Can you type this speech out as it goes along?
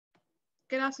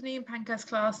Good afternoon, Pankhurst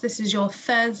class. This is your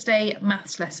Thursday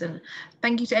maths lesson.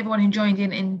 Thank you to everyone who joined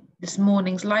in this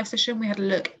morning's live session. We had a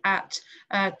look at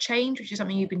change, which is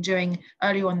something you've been doing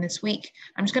earlier on this week.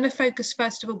 I'm just going to focus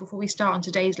first of all, before we start on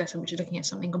today's lesson, which is looking at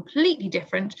something completely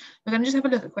different. We're going to just have a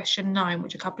look at question 9,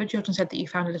 which a couple of children said that you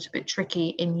found a little bit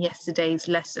tricky in yesterday's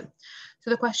lesson. So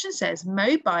the question says,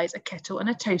 Mo buys a kettle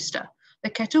and a toaster. The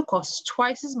kettle costs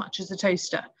twice as much as the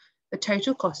toaster. The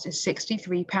total cost is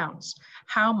 £63.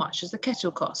 How much does the kettle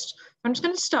cost? I'm just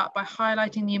going to start by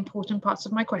highlighting the important parts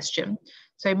of my question.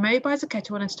 So Mo buys a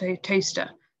kettle and a toaster.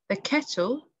 The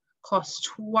kettle costs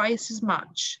twice as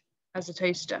much as the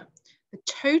toaster. The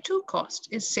total cost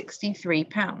is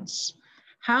 £63.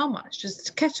 How much does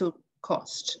the kettle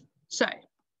cost? So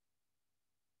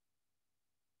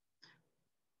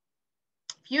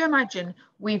if you imagine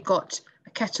we've got a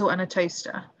kettle and a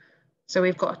toaster. So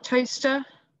we've got a toaster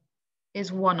is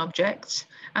one object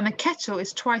and the kettle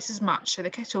is twice as much. So the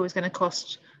kettle is going to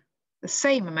cost the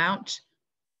same amount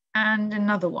and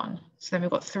another one. So then we've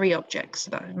got 3 objects.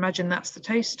 So imagine that's the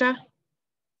toaster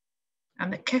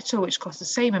and the kettle, which costs the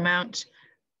same amount,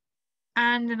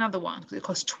 and another one because it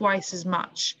costs twice as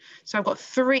much. So I've got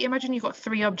 3, imagine you've got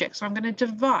 3 objects. So I'm going to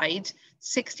divide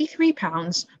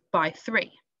 £63 by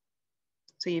 3.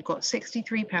 So you've got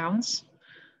 £63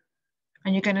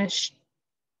 and you're going to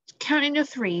count in your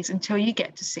 3s until you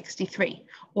get to 63,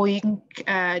 or you can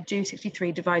do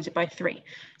 63 divided by 3.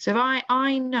 So if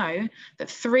I know that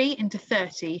 3 into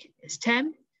 30 is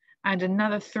 10, and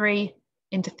another 3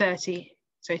 into 30,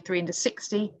 so 3 into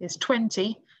 60 is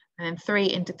 20, and then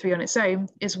 3 into 3 on its own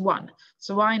is 1.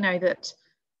 So I know that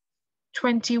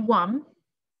 21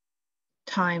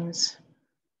 times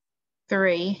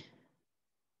 3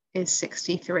 is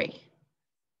 63.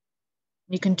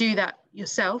 You can do that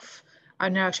yourself. I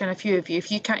know I've shown a few of you.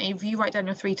 If you write down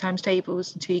your 3 times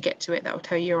tables until you get to it, that will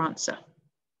tell you your answer.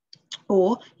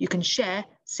 Or you can share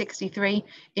 63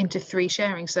 into 3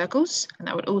 sharing circles, and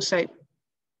that would also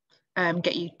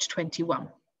get you to 21.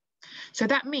 So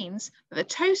that means that the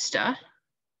toaster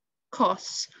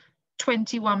costs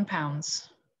 £21.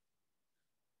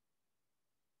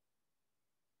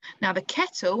 Now the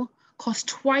kettle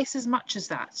costs twice as much as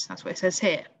that. That's what it says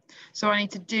here. So I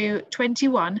need to do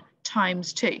 21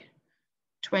 times 2.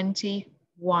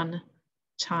 21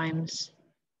 times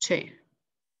 2.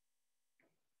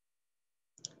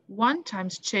 1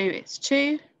 times 2 is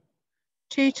 2.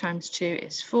 2 times 2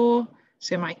 is 4.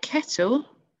 So my kettle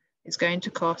is going to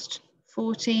cost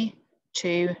 £42.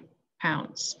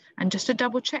 And just to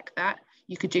double check that,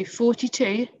 you could do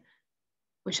 42,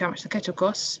 which is how much the kettle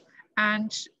costs,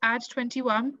 and add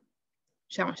 21, which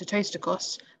is how much the toaster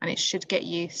costs, and it should get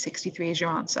you 63 as your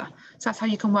answer. So that's how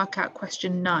you can work out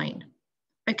question 9.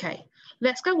 Okay,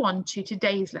 let's go on to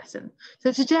today's lesson.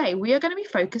 So today we are going to be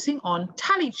focusing on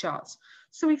tally charts.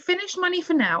 So we finished money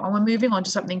for now and we're moving on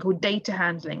to something called data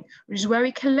handling, which is where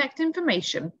we collect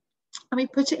information and we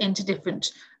put it into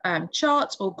different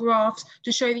charts or graphs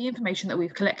to show the information that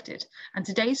we've collected. And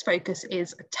today's focus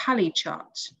is a tally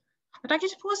chart. I'd like you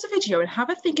to pause the video and have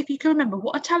a think if you can remember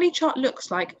what a tally chart looks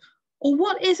like, or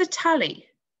what is a tally?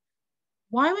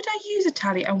 Why would I use a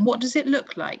tally and what does it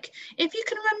look like? If you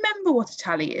can remember what a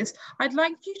tally is, I'd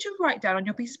like you to write down on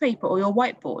your piece of paper or your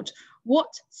whiteboard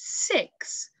what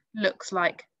 6 looks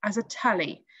like as a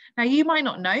tally. Now you might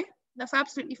not know, that's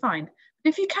absolutely fine. But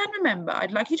if you can remember,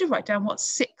 I'd like you to write down what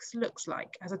 6 looks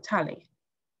like as a tally.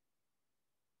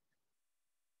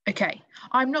 Okay,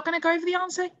 I'm not going to go over the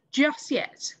answer just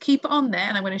yet. Keep it on there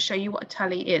and I'm going to show you what a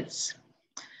tally is.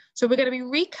 So we're going to be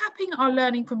recapping our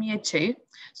learning from year 2,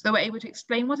 so that we're able to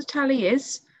explain what a tally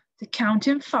is, to count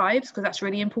in 5s, because that's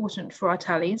really important for our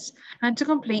tallies, and to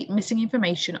complete missing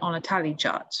information on a tally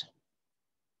chart.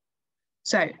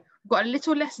 So we've got a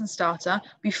little lesson starter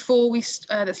before we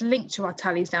that's linked to our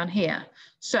tallies down here.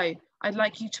 So I'd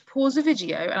like you to pause the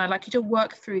video and I'd like you to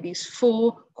work through these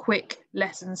 4 quick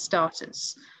lesson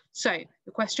starters. So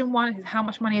the question 1 is how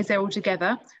much money is there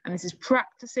altogether? And this is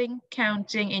practicing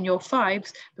counting in your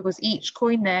 5s because each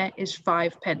coin there is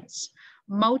 5 pence.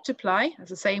 Multiply, that's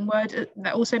the same word,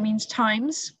 that also means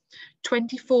times.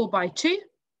 24 by 2.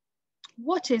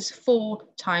 What is 4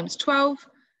 times 12?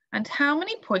 And how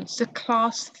many points does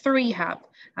class 3 have?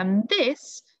 And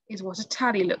this is what a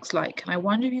tally looks like. And I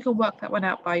wonder if you can work that one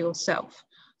out by yourself.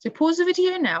 So pause the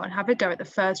video now and have a go at the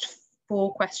first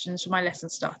 4 questions for my lesson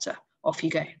starter. Off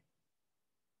you go.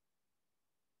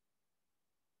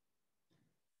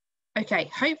 Okay,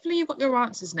 hopefully you've got your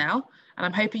answers now, and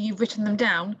I'm hoping you've written them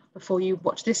down before you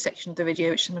watch this section of the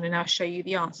video, which I'm going to now show you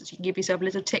the answers. You can give yourself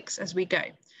little ticks as we go.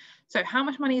 So how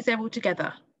much money is there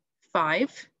altogether?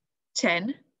 5,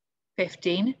 10,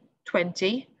 15,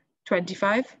 20,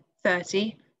 25,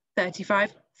 30,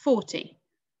 35, 40.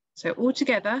 So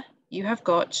altogether, you have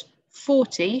got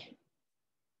 40p.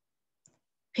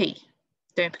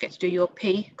 Don't forget to do your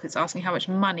p because it's asking how much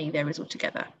money there is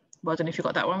altogether. Well done if you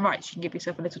got that one right. You can give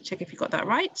yourself a little tick if you got that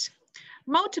right.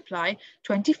 Multiply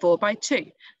 24 by 2.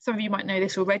 Some of you might know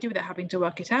this already without having to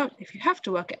work it out. If you have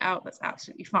to work it out, that's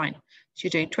absolutely fine. So you're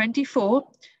doing 24,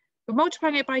 but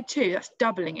multiplying it by 2, that's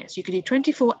doubling it. So you could do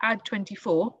 24 add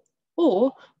 24,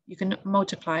 or you can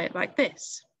multiply it like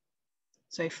this.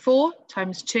 So 4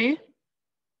 times 2,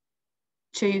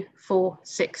 2, 4,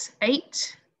 6,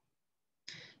 8.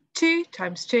 2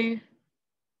 times 2,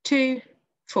 2,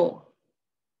 4.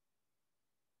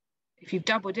 If you've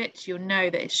doubled it, you'll know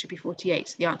that it should be 48.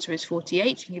 So the answer is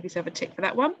 48. You can give yourself a tick for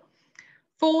that one.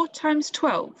 4 times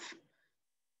 12.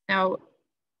 Now,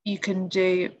 you can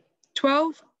do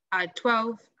 12, add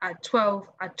 12, add 12,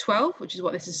 add 12, which is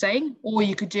what this is saying. Or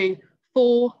you could do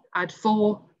 4, add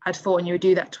 4, add 4, and you would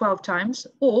do that 12 times.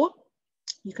 Or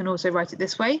you can also write it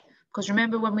this way, because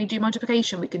remember when we do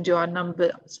multiplication, we can do our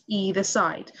numbers either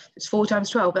side. It's 4 times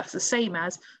 12, that's the same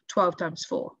as 12 times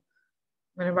 4.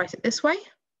 I'm going to write it this way.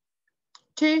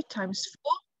 2 times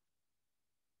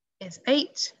 4 is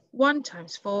 8. 1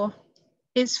 times 4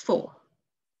 is 4.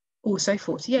 Also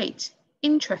 48.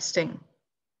 Interesting.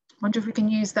 Wonder if we can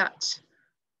use that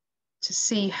to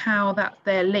see how that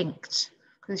they're linked.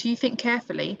 Because if you think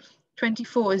carefully,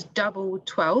 24 is double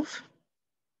 12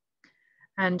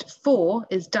 and 4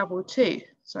 is double 2.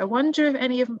 So I wonder if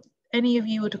any of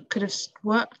you could have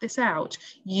worked this out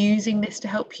using this to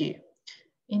help you.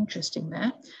 Interesting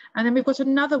there. And then we've got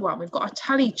another one. We've got a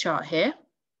tally chart here,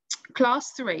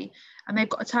 class 3, and they've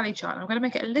got a tally chart. I'm going to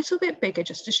make it a little bit bigger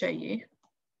just to show you.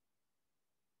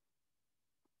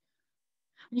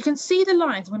 You can see the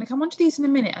lines. I'm going to come on to these in a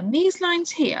minute. And these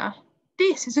lines here,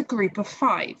 this is a group of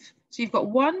 5. So you've got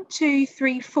 1, 2,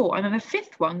 3, 4, and then the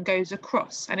 5th one goes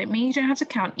across. And it means you don't have to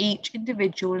count each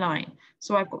individual line.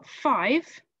 So I've got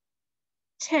 5,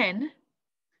 10,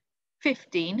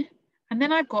 15, and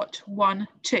then I've got 1,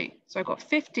 2. So I've got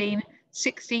 15,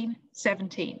 16,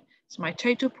 17. So my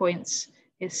total points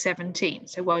is 17.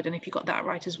 So well done if you got that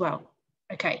right as well.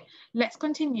 Okay, let's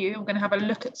continue. We're going to have a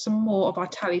look at some more of our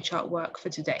tally chart work for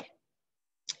today.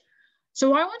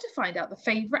 So I want to find out the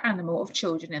favourite animal of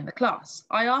children in the class.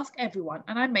 I ask everyone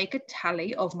and I make a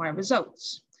tally of my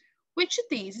results. Which of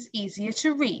these is easier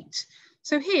to read?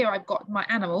 So here I've got my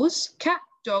animals, cat,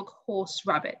 dog, horse,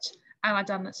 rabbit. And I've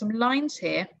done some lines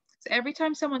here. So every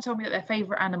time someone told me that their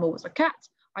favourite animal was a cat,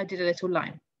 I did a little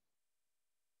line.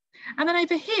 And then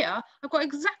over here, I've got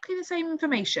exactly the same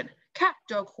information. Cat,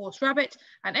 dog, horse, rabbit.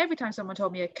 And every time someone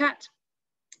told me a cat,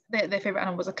 their favourite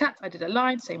animal was a cat, I did a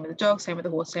line, same with the dog, same with the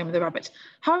horse, same with the rabbit.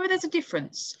 However, there's a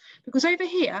difference because over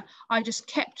here, I just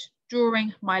kept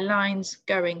drawing my lines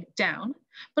going down.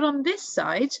 But on this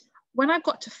side, when I've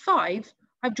got to 5,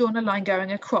 I've drawn a line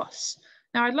going across.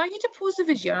 Now, I'd like you to pause the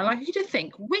video and I'd like you to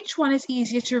think which one is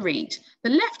easier to read, the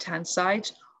left-hand side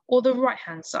or the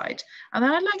right-hand side. And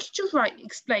then I'd like you to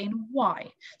explain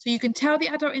why. So you can tell the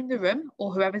adult in the room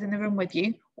or whoever's in the room with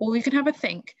you, or you can have a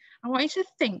think. I want you to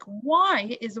think,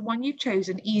 why is the one you've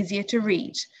chosen easier to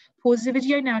read? Pause the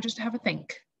video now just to have a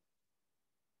think.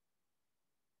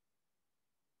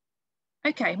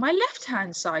 Okay, my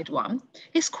left-hand side one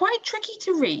is quite tricky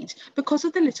to read because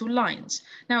of the little lines.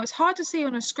 Now, it's hard to see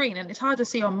on a screen and it's hard to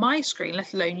see on my screen,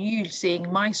 let alone you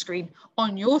seeing my screen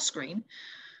on your screen.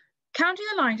 Counting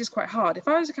the lines is quite hard. If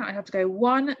I was to count, I'd have to go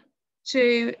 1,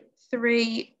 2,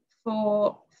 3,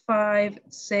 4, 5,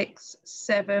 6,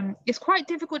 7. It's quite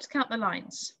difficult to count the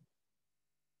lines.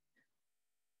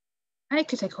 And it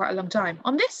could take quite a long time.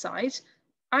 On this side,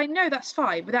 I know that's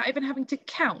 5 without even having to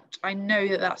count. I know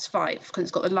that that's 5 because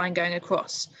it's got the line going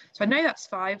across. So I know that's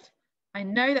 5. I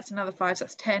know that's another 5, so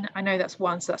that's 10. I know that's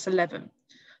 1, so that's 11.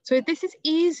 So this is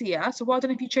easier. So well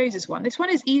done if you chose this one. This one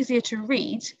is easier to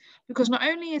read because not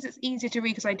only is it easier to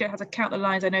read because I don't have to count the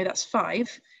lines, I know that's 5.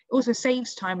 It also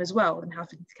saves time as well than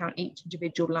having to count each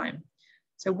individual line.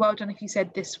 So well done if you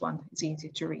said this one is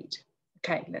easier to read.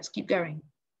 Okay, let's keep going.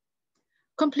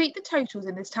 Complete the totals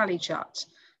in this tally chart.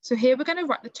 So here we're going to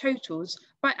write the totals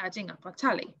by adding up our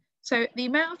tally. So the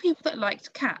amount of people that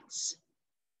liked cats,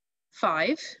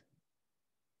 5,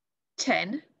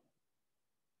 10,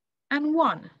 and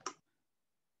 1.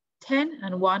 10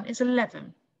 and 1 is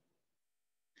 11.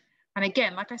 And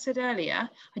again, like I said earlier,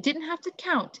 I didn't have to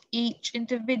count each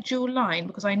individual line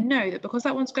because I know that because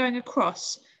that one's going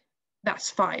across,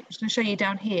 that's 5. I'm just going to show you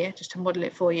down here just to model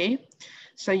it for you.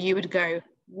 So you would go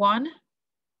 1,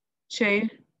 2,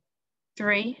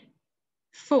 3,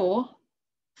 4,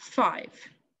 5,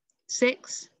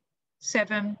 6,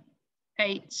 7,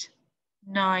 8,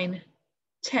 9,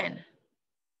 10.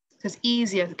 So it's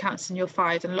easier to count in your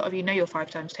 5s, and a lot of you know your 5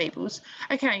 times tables.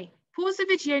 Okay, pause the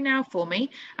video now for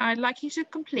me. I'd like you to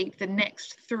complete the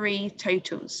next 3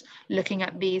 totals, looking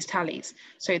at these tallies.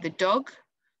 So the dog,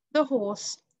 the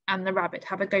horse, and the rabbit.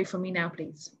 Have a go for me now,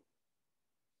 please.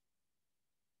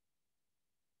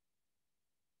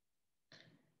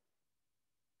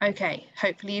 Okay,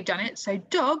 hopefully you've done it. So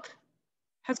dog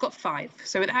has got 5.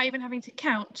 So without even having to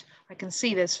count, I can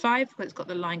see there's 5 because it's got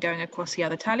the line going across the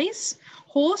other tallies.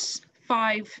 Horse,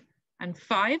 5 and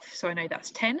 5, so I know that's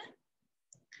 10.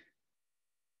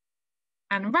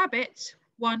 And rabbit,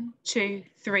 1, 2,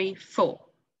 3, 4.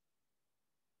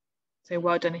 So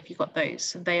well done if you got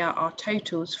those. They are our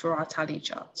totals for our tally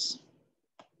charts.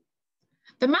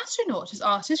 The astronaut has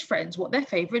asked his friends what their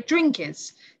favourite drink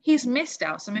is. He's missed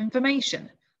out some information.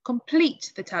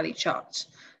 Complete the tally chart.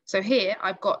 So here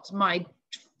I've got my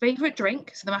favourite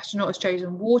drink. So the astronaut has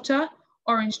chosen water,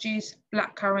 orange juice,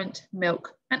 blackcurrant,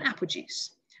 milk and apple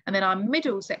juice. And then our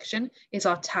middle section is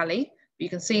our tally. You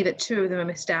can see that 2 of them are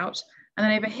missed out. And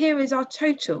then over here is our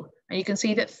total. And you can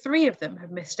see that 3 of them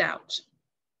have missed out.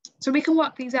 So we can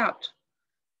work these out.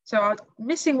 So our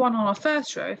missing one on our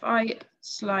first row, if I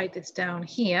slide this down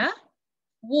here,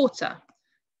 water,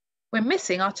 we're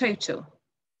missing our total.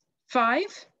 5,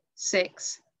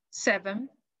 6, 7,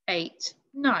 8,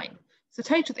 9. So the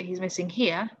total that he's missing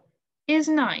here is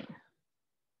 9.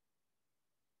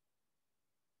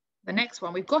 The next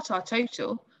one, we've got our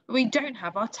total, but we don't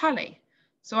have our tally.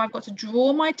 So I've got to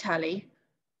draw my tally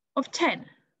of 10.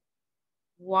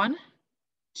 1,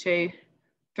 2,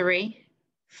 3,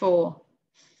 4,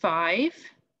 5,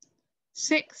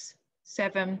 6,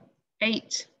 7,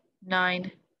 8,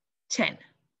 9, 10.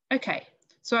 Okay,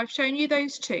 so I've shown you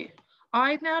those 2.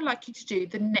 I'd now like you to do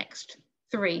the next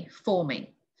 3 for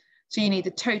me. So you need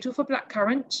the total for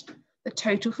blackcurrant, the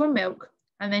total for milk,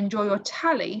 and then draw your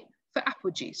tally for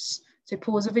apple juice. So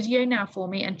pause the video now for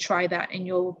me and try that in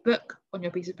your book, on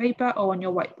your piece of paper, or on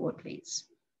your whiteboard, please.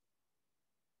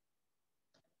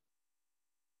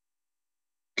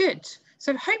 Good.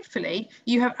 So hopefully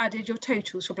you have added your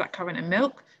totals for blackcurrant and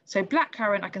milk. So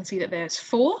blackcurrant, I can see that there's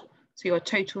 4. So your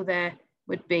total there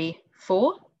would be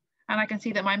 4. And I can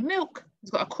see that my milk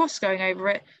has got a cross going over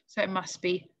it, so it must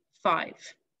be 5.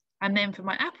 And then for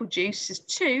my apple juice is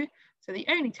 2. So the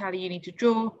only tally you need to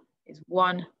draw is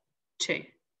 1, 2.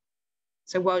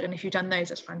 So well done if you've done those,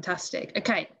 that's fantastic.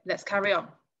 Okay, let's carry on.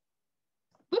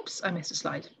 Whoops, I missed a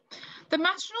slide. The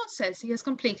astronaut says he has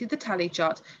completed the tally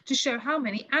chart to show how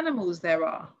many animals there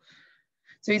are.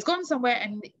 So he's gone somewhere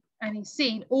and he's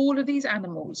seen all of these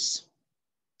animals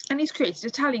and he's created a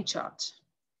tally chart.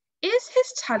 Is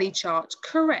his tally chart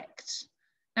correct?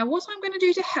 Now what I'm going to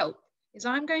do to help is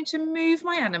I'm going to move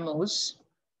my animals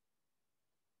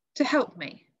to help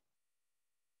me,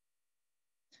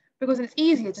 because it's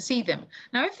easier to see them.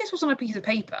 Now, if this was on a piece of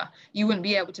paper, you wouldn't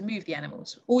be able to move the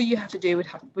animals. All you have to do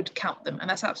would count them, and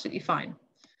that's absolutely fine.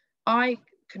 I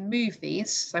can move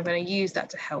these, so I'm going to use that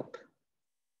to help.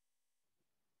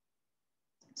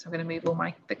 So I'm going to move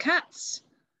all the cats.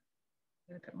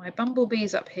 I'm going to put my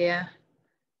bumblebees up here.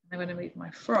 And I'm going to move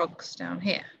my frogs down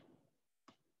here.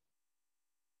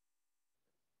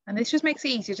 And this just makes it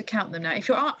easier to count them now. If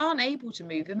you aren't able to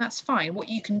move them, that's fine. What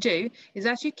you can do is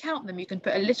as you count them, you can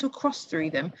put a little cross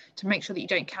through them to make sure that you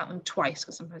don't count them twice,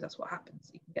 because sometimes that's what happens.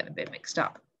 You can get them a bit mixed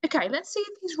up. Okay, let's see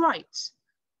if he's right.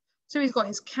 So he's got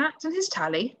his cat and his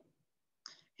tally,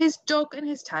 his dog and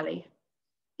his tally,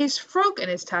 his frog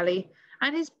and his tally,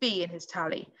 and his bee and his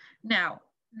tally. Now,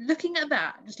 looking at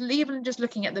that, even just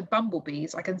looking at the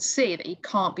bumblebees, I can see that he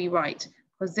can't be right,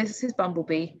 because this is his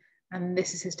bumblebee and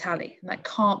this is his tally, and that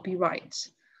can't be right.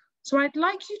 So I'd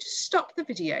like you to stop the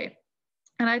video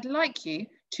and I'd like you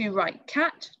to write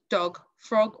cat, dog,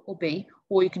 frog or bee,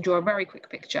 or you can draw a very quick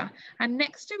picture. And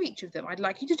next to each of them, I'd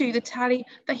like you to do the tally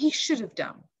that he should have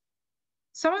done.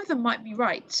 Some of them might be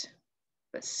right,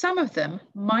 but some of them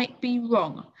might be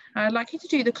wrong. And I'd like you to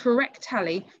do the correct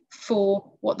tally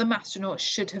for what the astronaut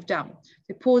should have done.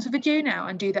 So pause the video now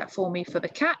and do that for me for the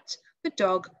cat, the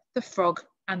dog, the frog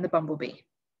and the bumblebee.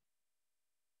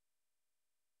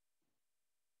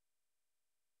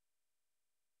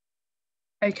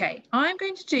 Okay, I'm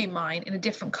going to do mine in a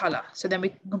different colour, so then we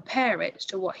can compare it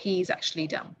to what he's actually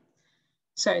done.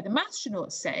 So the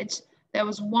astronaut said there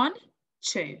was 1,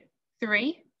 2,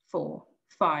 3, 4,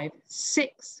 5,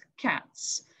 6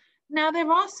 cats. Now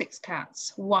there are 6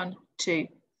 cats, 1, 2,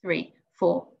 3,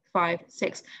 4, 5,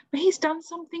 6, but he's done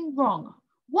something wrong.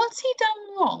 What's he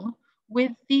done wrong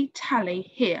with the tally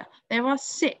here? There are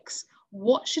 6.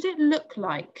 What should it look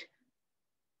like?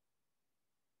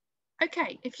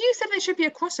 Okay, if you said there should be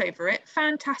a cross over it,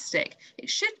 fantastic. It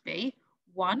should be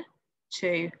 1,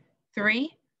 2,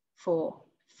 3, 4,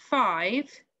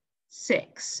 5,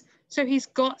 6. So he's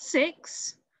got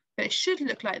 6, but it should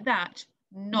look like that,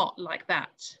 not like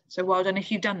that. So well done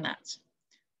if you've done that.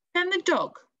 Then the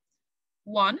dog.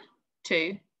 1,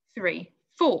 2, 3,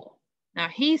 4. Now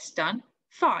he's done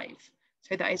 5.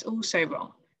 So that is also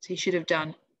wrong. So he should have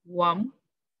done 1,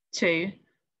 2,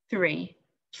 3,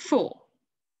 4.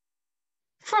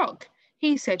 Frog,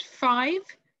 he said 5,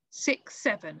 6,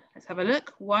 7. Let's have a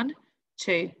look. 1,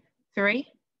 2, 3,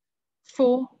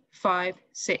 4, 5,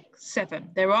 6, 7.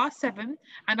 There are 7,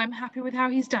 and I'm happy with how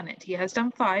he's done it. He has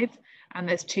done 5, and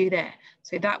there's 2 there.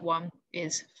 So that one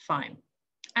is fine.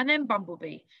 And then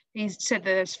bumblebee. He said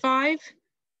there's 5,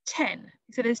 10.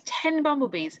 He said there's 10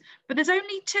 bumblebees, but there's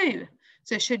only 2.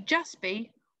 So it should just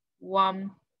be 1,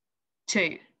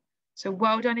 2. So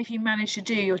well done if you managed to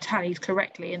do your tallies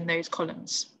correctly in those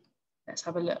columns. Let's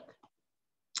have a look.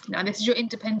 Now this is your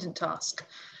independent task.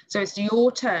 So it's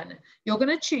your turn. You're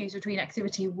going to choose between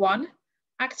activity 1,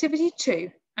 activity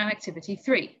 2, and activity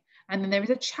 3. And then there is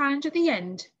a challenge at the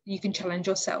end. You can challenge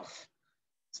yourself.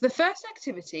 So the first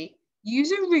activity,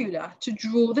 use a ruler to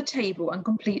draw the table and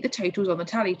complete the totals on the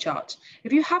tally chart.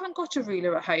 If you haven't got a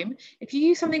ruler at home, if you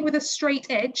use something with a straight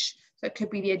edge, so it could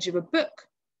be the edge of a book,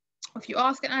 if you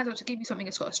ask an adult to give you something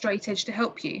that's got a straight edge to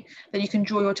help you, then you can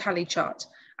draw your tally chart.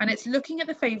 And it's looking at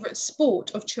the favourite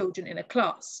sport of children in a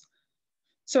class.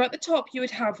 So at the top, you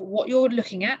would have what you're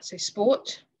looking at, so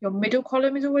sport. Your middle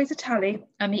column is always a tally,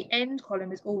 and the end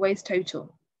column is always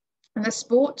total. And the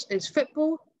sport is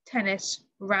football, tennis,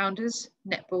 rounders,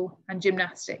 netball, and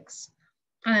gymnastics.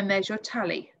 And then there's your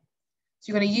tally.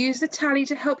 So you're going to use the tally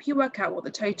to help you work out what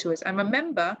the total is. And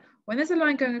remember, when there's a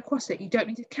line going across it, you don't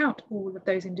need to count all of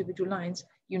those individual lines.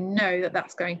 You know that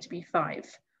that's going to be 5.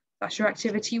 That's your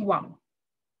activity 1.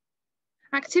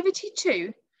 Activity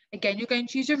 2, again, you're going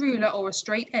to use a ruler or a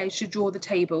straight edge to draw the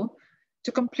table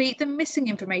to complete the missing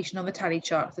information on the tally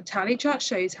chart. The tally chart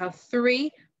shows how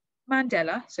 3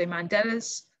 Mandela, so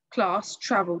Mandela's class,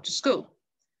 travelled to school.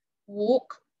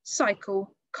 Walk,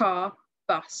 cycle, car,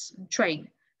 bus, and train.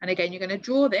 And again, you're going to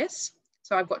draw this.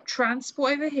 So I've got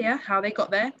transport over here, how they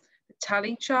got there. The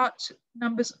tally chart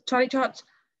numbers,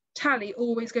 tally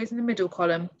always goes in the middle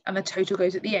column and the total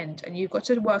goes at the end. And you've got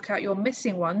to work out your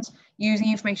missing ones using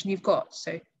the information you've got.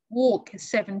 So walk is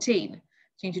 17. So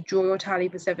you need to draw your tally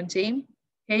for 17.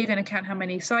 Here you're going to count how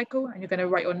many cycle and you're going to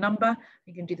write your number.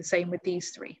 You can do the same with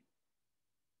these 3.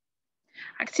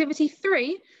 Activity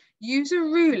 3, use a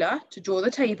ruler to draw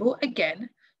the table again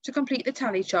to complete the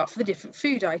tally chart for the different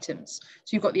food items.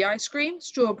 So you've got the ice cream,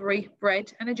 strawberry,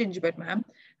 bread, and a gingerbread man,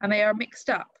 and they are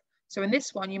mixed up. So in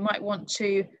this one, you might want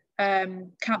to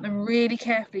count them really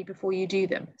carefully before you do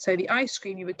them. So the ice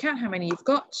cream, you would count how many you've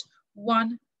got.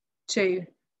 1, 2,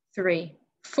 3,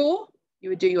 4. You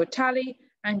would do your tally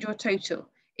and your total.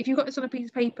 If you've got this on a piece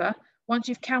of paper, once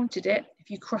you've counted it,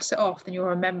 if you cross it off, then you'll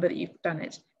remember that you've done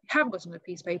it. If you haven't got it on a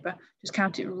piece of paper, just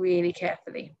count it really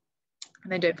carefully.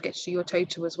 And then don't forget to do your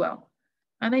total as well.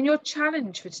 And then your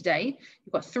challenge for today,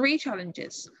 you've got 3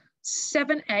 challenges.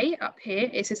 7A up here,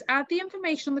 it says add the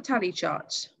information on the tally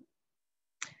chart.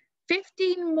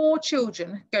 15 more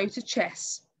children go to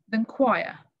chess than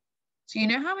choir. So you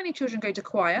know how many children go to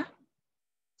choir?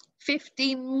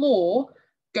 15 more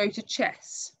go to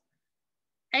chess.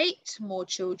 8 more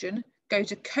children go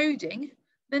to coding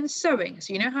than sewing.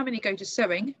 So you know how many go to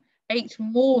sewing? 8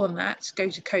 more than that go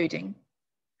to coding.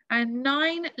 And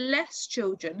 9 less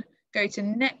children go to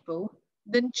netball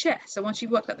than chess. So once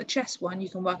you've worked out the chess one, you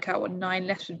can work out what 9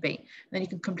 less would be. And then you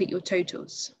can complete your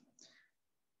totals.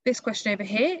 This question over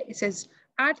here, it says,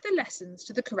 add the lessons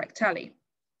to the correct tally.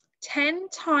 10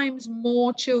 times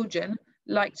more children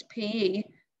liked PE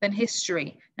than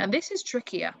history. Now this is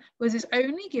trickier because it's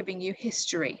only giving you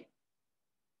history.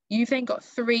 You've then got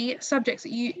 3 subjects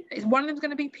that one of them is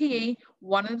going to be PE,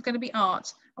 one of them is going to be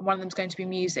art, and one of them is going to be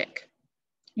music.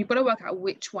 You've got to work out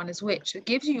which one is which. It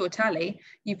gives you your tally,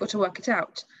 you've got to work it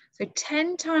out. So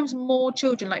 10 times more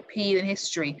children like PE than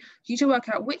history. You need to work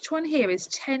out which one here is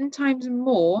 10 times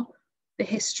more the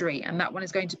history, and that one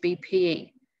is going to be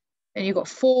PE. Then you've got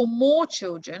 4 more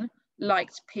children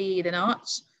liked PE than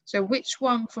arts. So which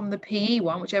one from the PE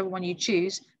one, whichever one you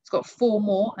choose, it's got 4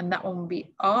 more, and that one will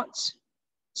be arts.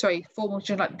 Sorry, 4 more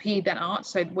children like PE than arts.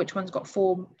 So which one's got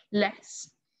 4 less?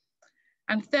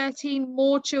 And 13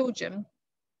 more children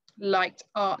liked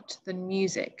art than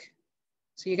music.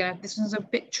 So you're going to, this one's a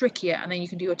bit trickier, and then you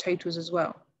can do your totals as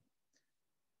well.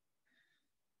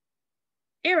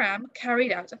 Iram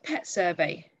carried out a pet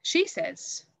survey. She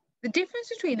says, The difference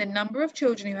between the number of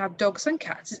children who have dogs and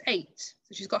cats is 8.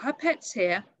 So she's got her pets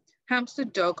here, hamster,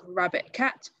 dog, rabbit,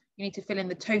 cat. You need to fill in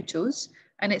the totals.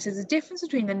 And it says the difference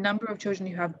between the number of children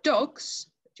who have dogs,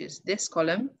 which is this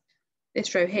column,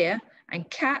 this row here, and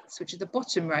cats, which is the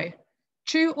bottom row.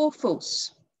 True or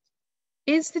false?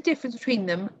 Is the difference between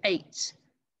them 8?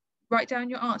 Write down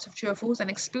your answer of true or false and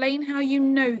explain how you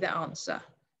know the answer.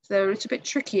 So they're a little bit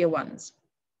trickier ones.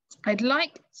 I'd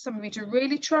like some of you to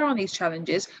really try on these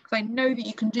challenges because I know that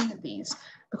you can do these,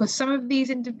 because some of these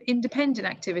independent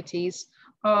activities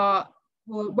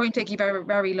won't take you very,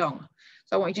 very long.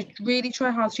 So I want you to really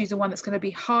try hard to choose the one that's going to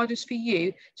be hardest for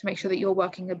you to make sure that you're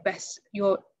working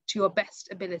to your best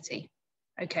ability.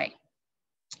 Okay,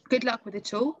 good luck with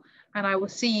it all, and I will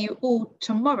see you all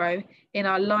tomorrow in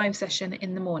our live session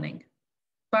in the morning.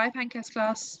 Bye, Pankhurst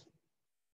class.